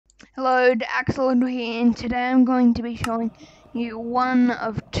Hello, Axel here, and today I'm going to be showing you one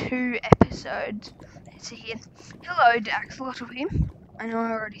of two episodes. Let's see here. Hello, Axolotl here. I know I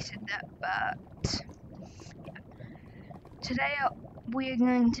already said that, but today we are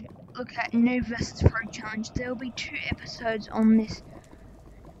going to look at Noob vs Pro Challenge. There will be two episodes on this.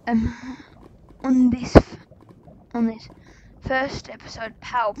 On this first episode,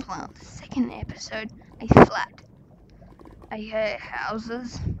 power plant. The second episode, a flat, aka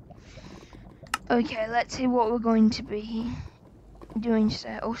houses. Okay, let's see what we're going to be doing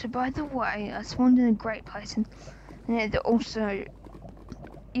today. Also, by the way, I spawned in a great place in the nether. Also,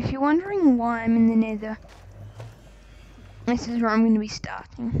 if you're wondering why I'm in the nether, this is where I'm going to be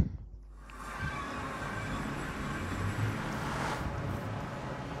starting.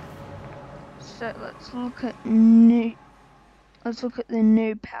 So let's look at the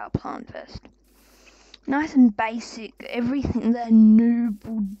new power plant first. Nice and basic, everything that a noob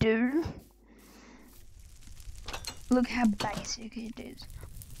will do. Look how basic it is.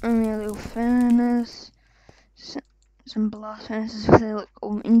 Only a little furnace, some blast furnaces. They look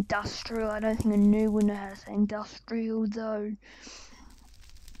all industrial. I don't think a noob would know how to say industrial though.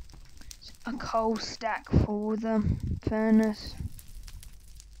 A coal stack for the furnace.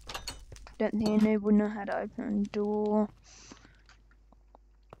 Don't think a noob would know how to open a door.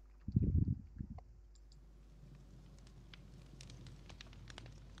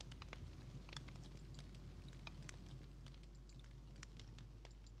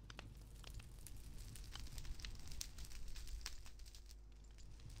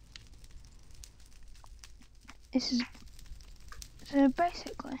 This is so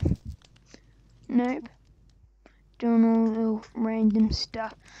basically noob doing all the random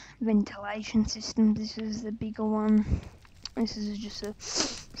stuff. Ventilation system. This is the bigger one. This is just a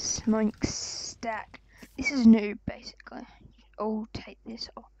smokestack. This is noob basically. I'll take this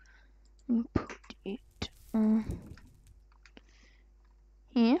off and put it on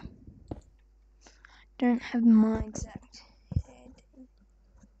here. Don't have my exact head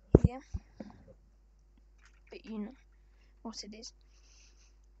here, but you know what it is.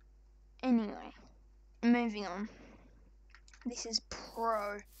 Anyway, moving on. This is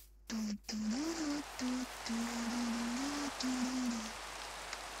Pro.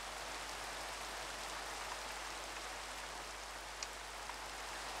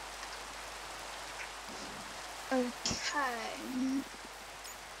 Okay.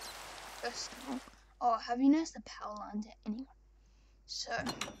 First of all, have you noticed the power lines anyway? So,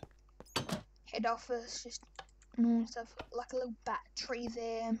 head office, just normal stuff, like a little battery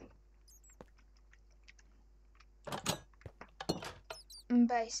there. And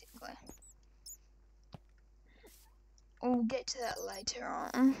basically, we'll get to that later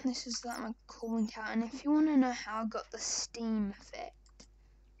on. This is like my cooling tower, and if you want to know how I got the steam effect,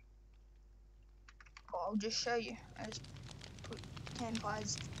 I'll just show you. I just put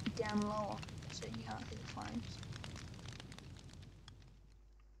campfires down lower so you can't see the flames.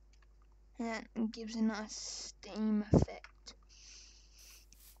 And that gives a nice steam effect.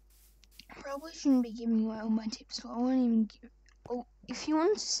 I probably shouldn't be giving away all my tips, so I won't even give. Oh, if you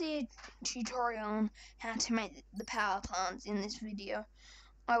want to see a tutorial on how to make the power plants in this video,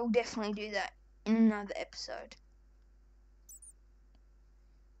 I will definitely do that in another episode.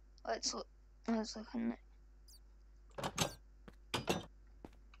 Let's look on that.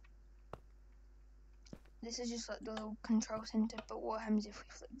 This is just like the little control center, but what happens if we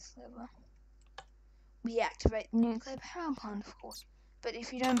flip this lever? We activate the nuclear power plant, of course. But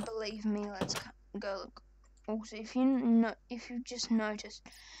if you don't believe me, let's go look. Also, if you've just noticed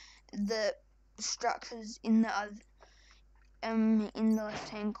the structures in the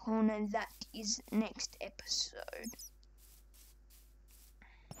left-hand corner, that is next episode.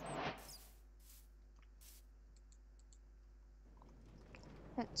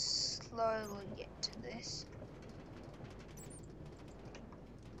 Let's slowly get to this.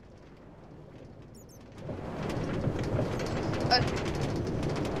 Okay.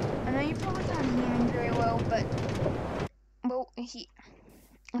 I know you probably can't hear me very well, but here.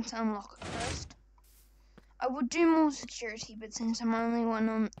 Let's unlock it first. I would do more security, but since I'm the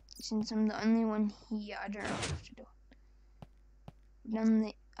only one here, I don't know what to do.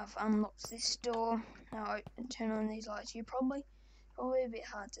 I've unlocked this door. Now I turn on these lights. You're probably a bit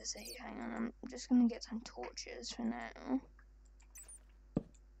hard to see. Hang on, I'm just gonna get some torches for now.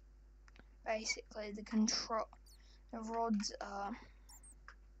 Basically, the rods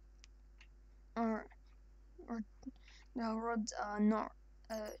are not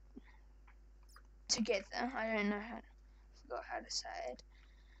together. I don't know forgot how to say it.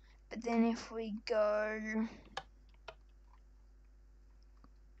 But then if we go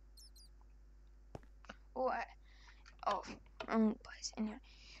Oh, wrong place. Anyway,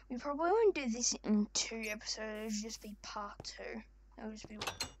 we probably won't do this in 2 episodes. It'll just be part 2. It'll just be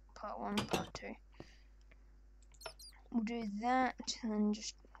part 1, part 2. We'll do that and then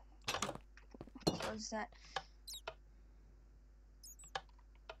just close that.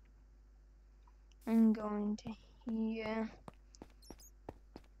 And go into here.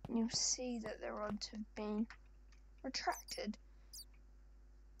 You'll see that the rods have been retracted.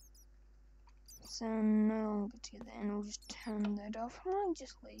 So no longer to that, and we'll just turn that off. I might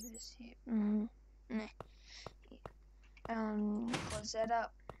just leave this here. Nah. Close that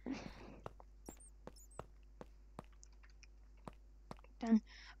up. Done.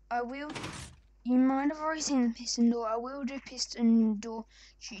 You might have already seen the piston door. I will do piston door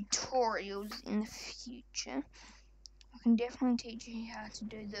tutorials in the future. I can definitely teach you how to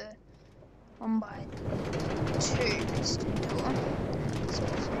do the 1x2 piston door.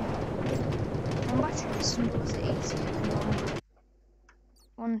 Especially 1x2 piston doors are easier than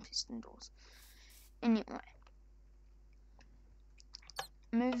 1 piston doors. Anyway,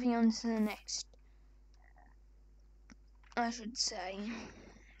 moving on to the next, I should say,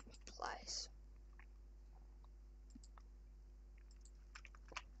 place.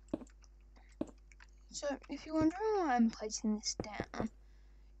 So, if you're wondering why I'm placing this down,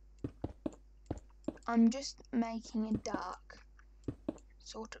 I'm just making a dark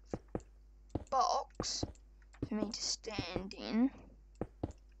sort of box for me to stand in.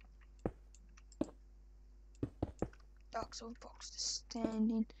 Dark sort of box to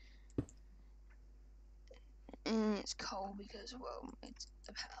stand in. And it's cold because, well, it's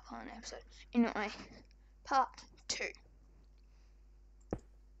a power plant episode. Anyway, part 2.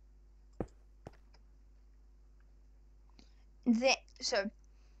 So,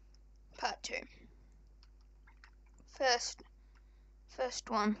 part 2. First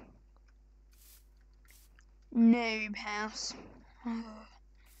one. Noob house. Oh,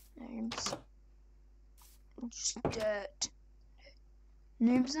 noobs. Just dirt.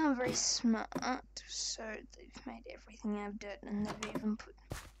 Noobs aren't very smart, so they've made everything out of dirt, and they've even put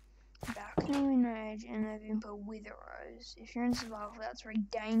a balcony with no edge, and they've even put wither rows. If you're in survival, that's very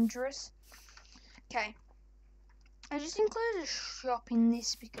dangerous. Okay. I just included a shop in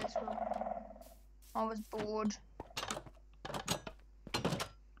this because, well, I was bored.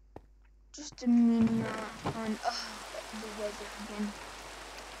 Just a mini mart on the weather again.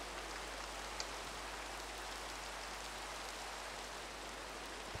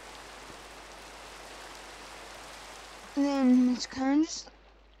 Then it's kind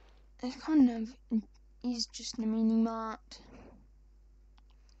of is just a mini mart.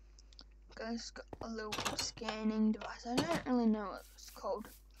 It's got a little scanning device. I don't really know what it's called.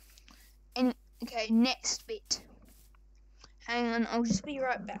 Okay, next bit. Hang on, I'll just be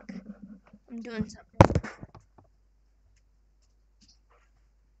right back. I'm doing something.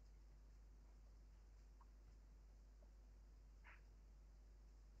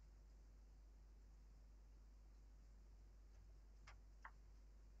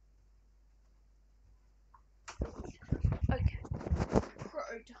 Okay,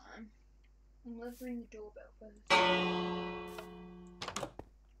 pro time. I'm gonna ring the doorbell first.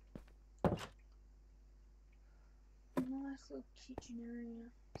 Nice little kitchen area.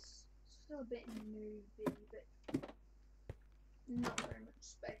 It's still a bit noobby, but not very much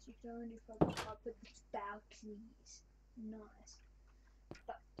space. You can only do for carpet balconies. Nice.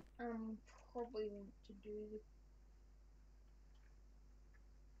 But probably want to do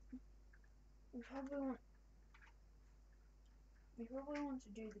we probably want to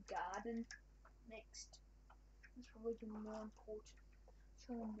do the garden next. It's probably the more important.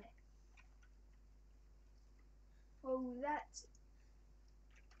 Showing that. Well, that's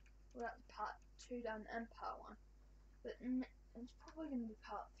part 2 done and part 1. But it's probably going to be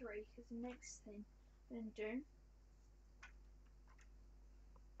part 3 because the next thing I'm going to do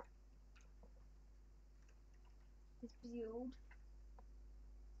is build.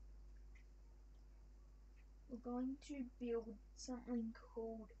 We're going to build something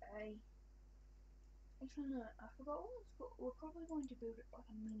called a. Actually, no, I forgot what it's called. We're probably going to build it like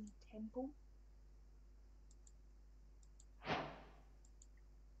a mini temple.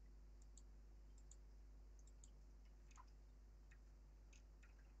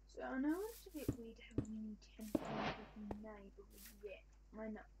 So I know it's a bit weird to have a mini temple in the neighbourhood yet.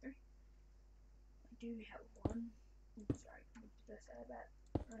 I know. I do have one. I'm sorry, what did I say about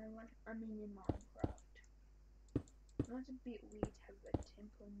I mean in Minecraft. I know it's a bit weird to have a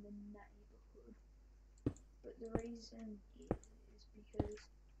temple in the neighbourhood. But the reason is because,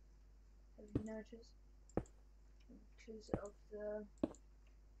 have you noticed? Because of the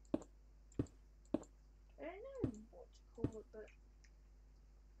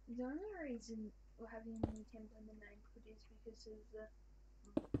the only reason we're having a new temple in the neighborhood is because of the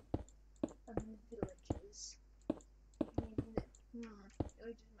villagers.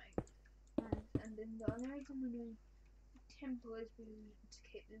 Villagers make and then the only reason we're doing temple is because to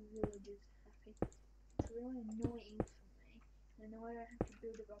keep the villagers happy. It's really annoying for me. I know I don't have to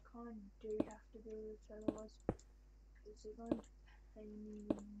build it, but I kind of do have to build it, otherwise, because they're going to pay me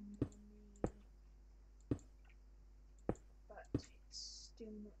the money, but it's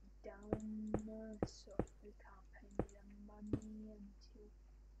still not done, so they can't pay me the money until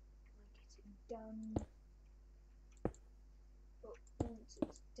I get it done. But once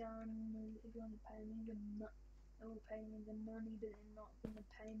it's done, they're going to pay me the money. They will pay me the money, but they're not going to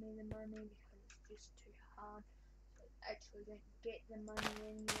pay me the money because it's just too hard. So I actually don't get the money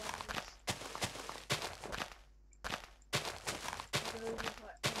anyways. Those are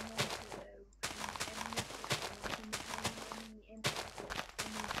like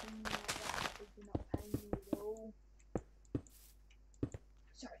anything like that, because they're not paying me at all.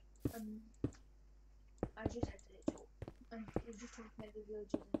 Sorry, I just had to talk. I was just talking about the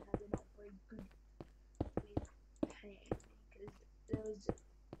villagers and how they're not very good with paying me, because there was,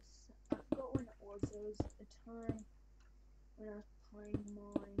 I forgot when it was, there was a time when I was playing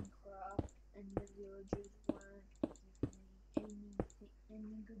Minecraft and the villagers weren't giving me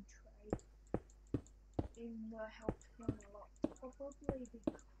any good trade, even though I helped them a lot, probably because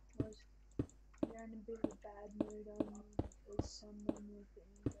they're in a bit of a bad mood on me because someone was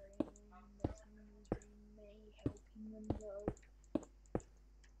being very mean, but someone was being me helping them though.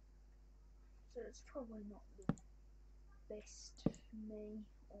 So it's probably not the best for me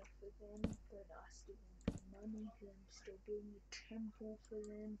or for them, but I still need the money because I'm still building a temple for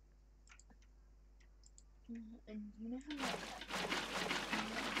them. And you know how like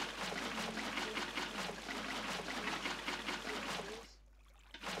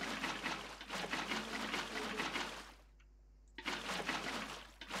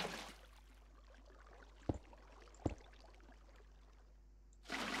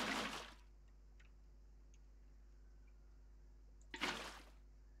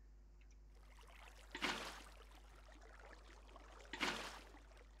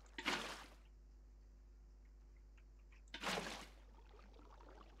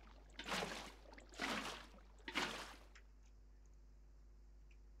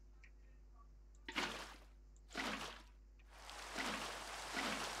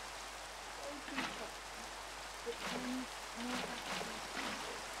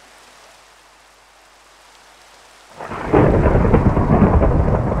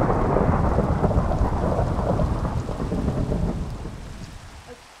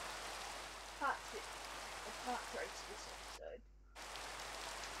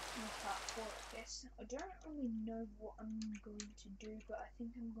I don't really know what I'm going to do, but I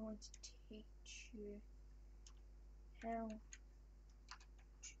think I'm going to teach you how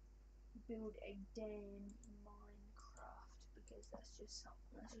to build a dam in Minecraft, because that's just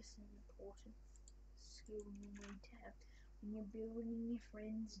an important skill you need to have when you're building your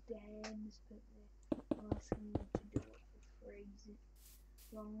friends' dams, but they're asking you to do it for free. As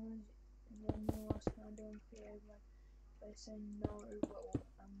long as then you ask me to do it creative, like they say no, well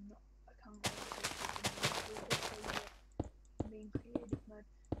I can't really take it being creative mode.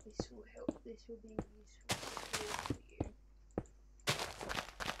 This will help. This will be a useful skill for you.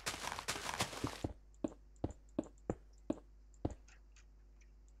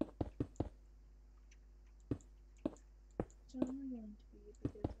 It's only going to be a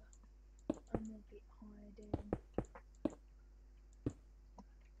bit of a bit higher down.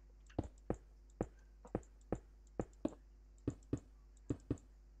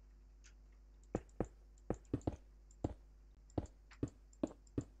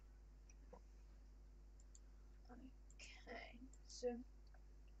 Okay, so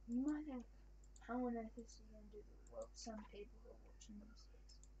you might think, how on earth is he going to do it? Well, some people who are watching this,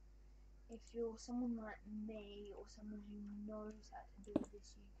 if you're someone like me or someone who knows how to do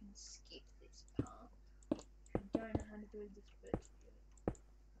this, you can skip this part. If you don't know how to do this, but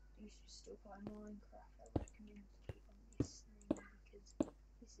you should still play Minecraft, I recommend to keep on listening, because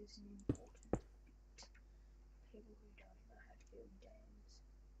this is an important bit. People who don't know how to build dams.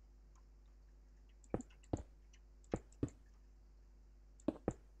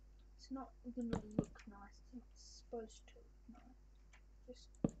 It's not going to look nice, it's not supposed to look nice. Just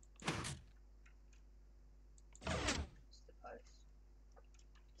the post.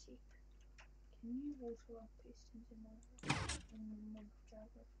 Tip. Can you water up pistons in Minecraft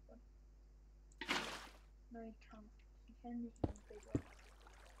Java? No, you can't. You can in bigger.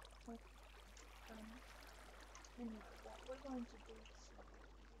 Anyway, what we're going to do is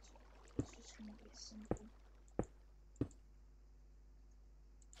going to be a simple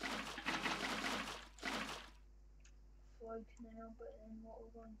flow canal, but then what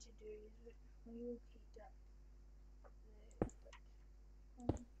we're going to do is we will keep that there, but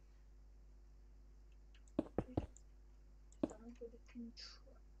something for the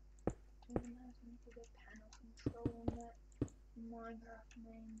control. I'm going to have something for the panel control on that. Minecraft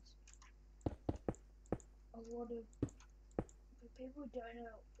means a lot of people don't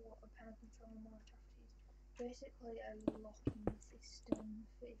know what a panel control in Minecraft is. Basically a locking system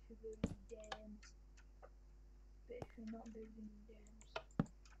for if you're building dams, but if you're not building dams,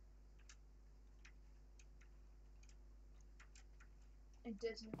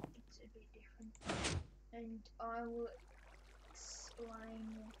 it's a bit different. And I will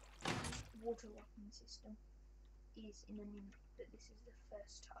explain what water locking system is in a minute, but this is the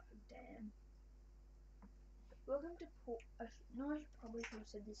first type of dam. Welcome to I probably should have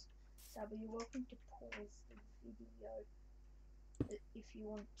said this, so but you're welcome to pause the video if you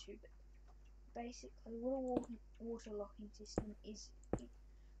want to, but basically what a water locking system is, it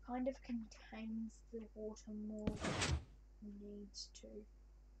kind of contains the water more than it needs to.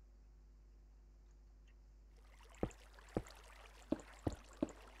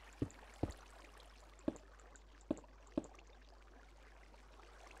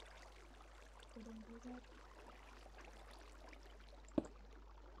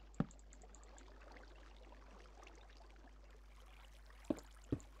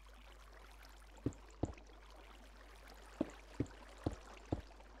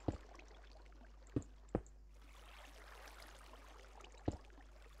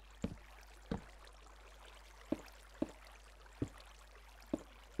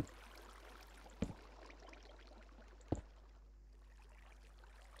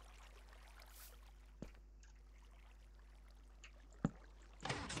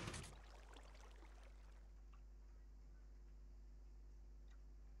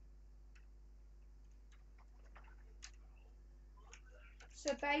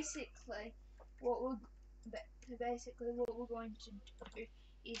 So basically, what we're going to do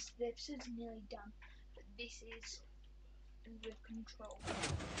is the episode's nearly done, but this is the control.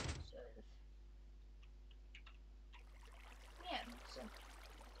 So yeah. So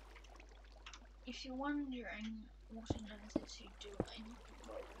if you're wondering what another is doing,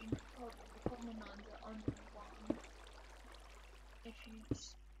 well, you probably know that I'm one. If you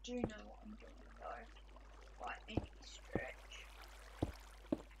do know what I'm doing though, by any stretch,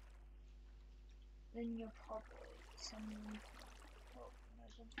 then you're probably someone who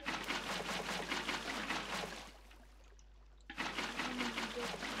knows what I'm doing.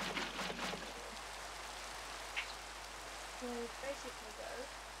 So basically though,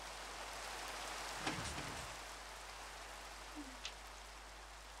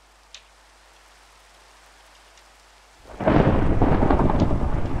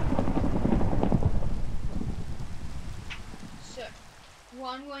 so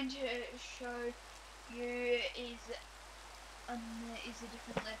what I'm going to show you is the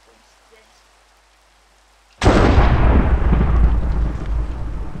different levels.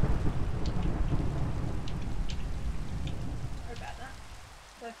 Sorry about that.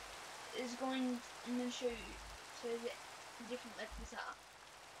 So I'm going to show you so the different levels are.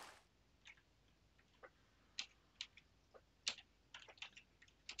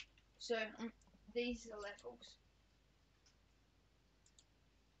 So these are the levels.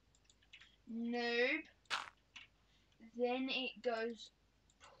 Noob, then it goes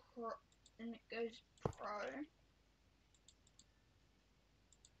pro, and it goes pro,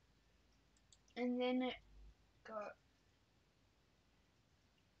 and then it goes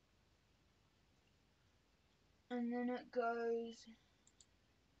and then it goes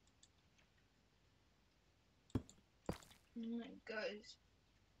and it goes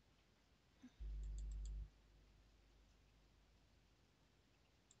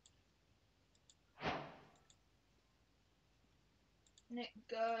and it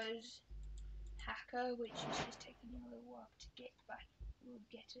goes hacker, which is just taking a little while to get back. We'll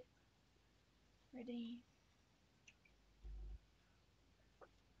get it. Ready?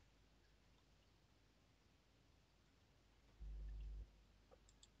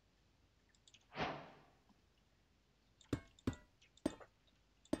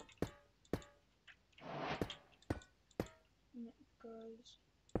 And it goes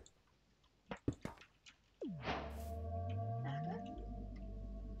hacker,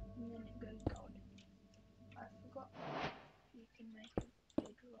 and then it goes gold. I forgot you can make a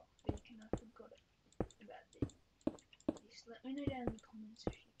bedrock beacon. I forgot about this. Let me know down in the comments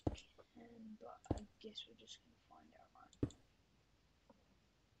if you can, but I guess we're just gonna find out right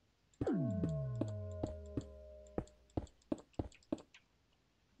now.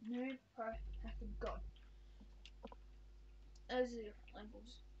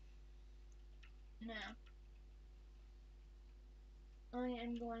 levels. Now, I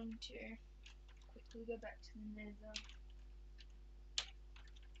am going to quickly go back to the nether.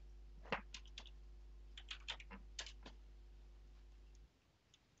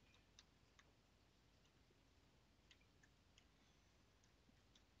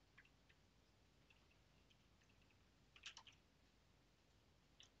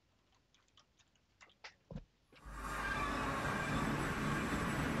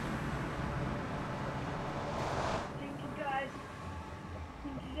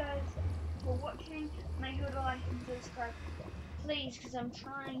 Thank you guys for watching. Make sure to like and subscribe, please, because I'm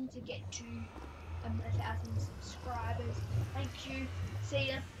trying to get to 1,000 subscribers. Thank you. See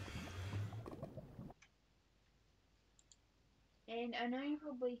ya. And I know you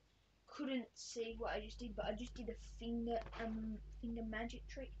probably couldn't see what I just did, but I just did a finger magic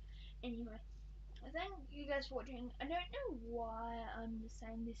trick. Anyway, thank you guys for watching. I don't know why I'm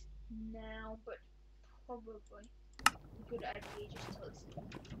saying this now, but probably a good idea just to listen.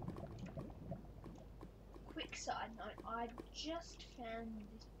 Quick side note, I just found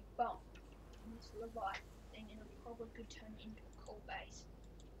this bump, this Leviathan thing, and I probably could turn it into a coal base.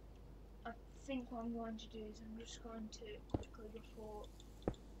 I think what I'm going to do is I'm just going to quickly,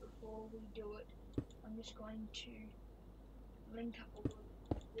 before we do it, I'm just going to link up all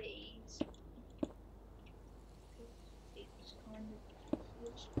of these, because it's kind of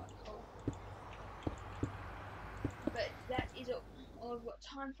looks quite cool. But that is all I've got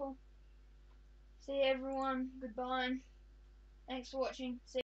time for. See you everyone, goodbye, thanks for watching. See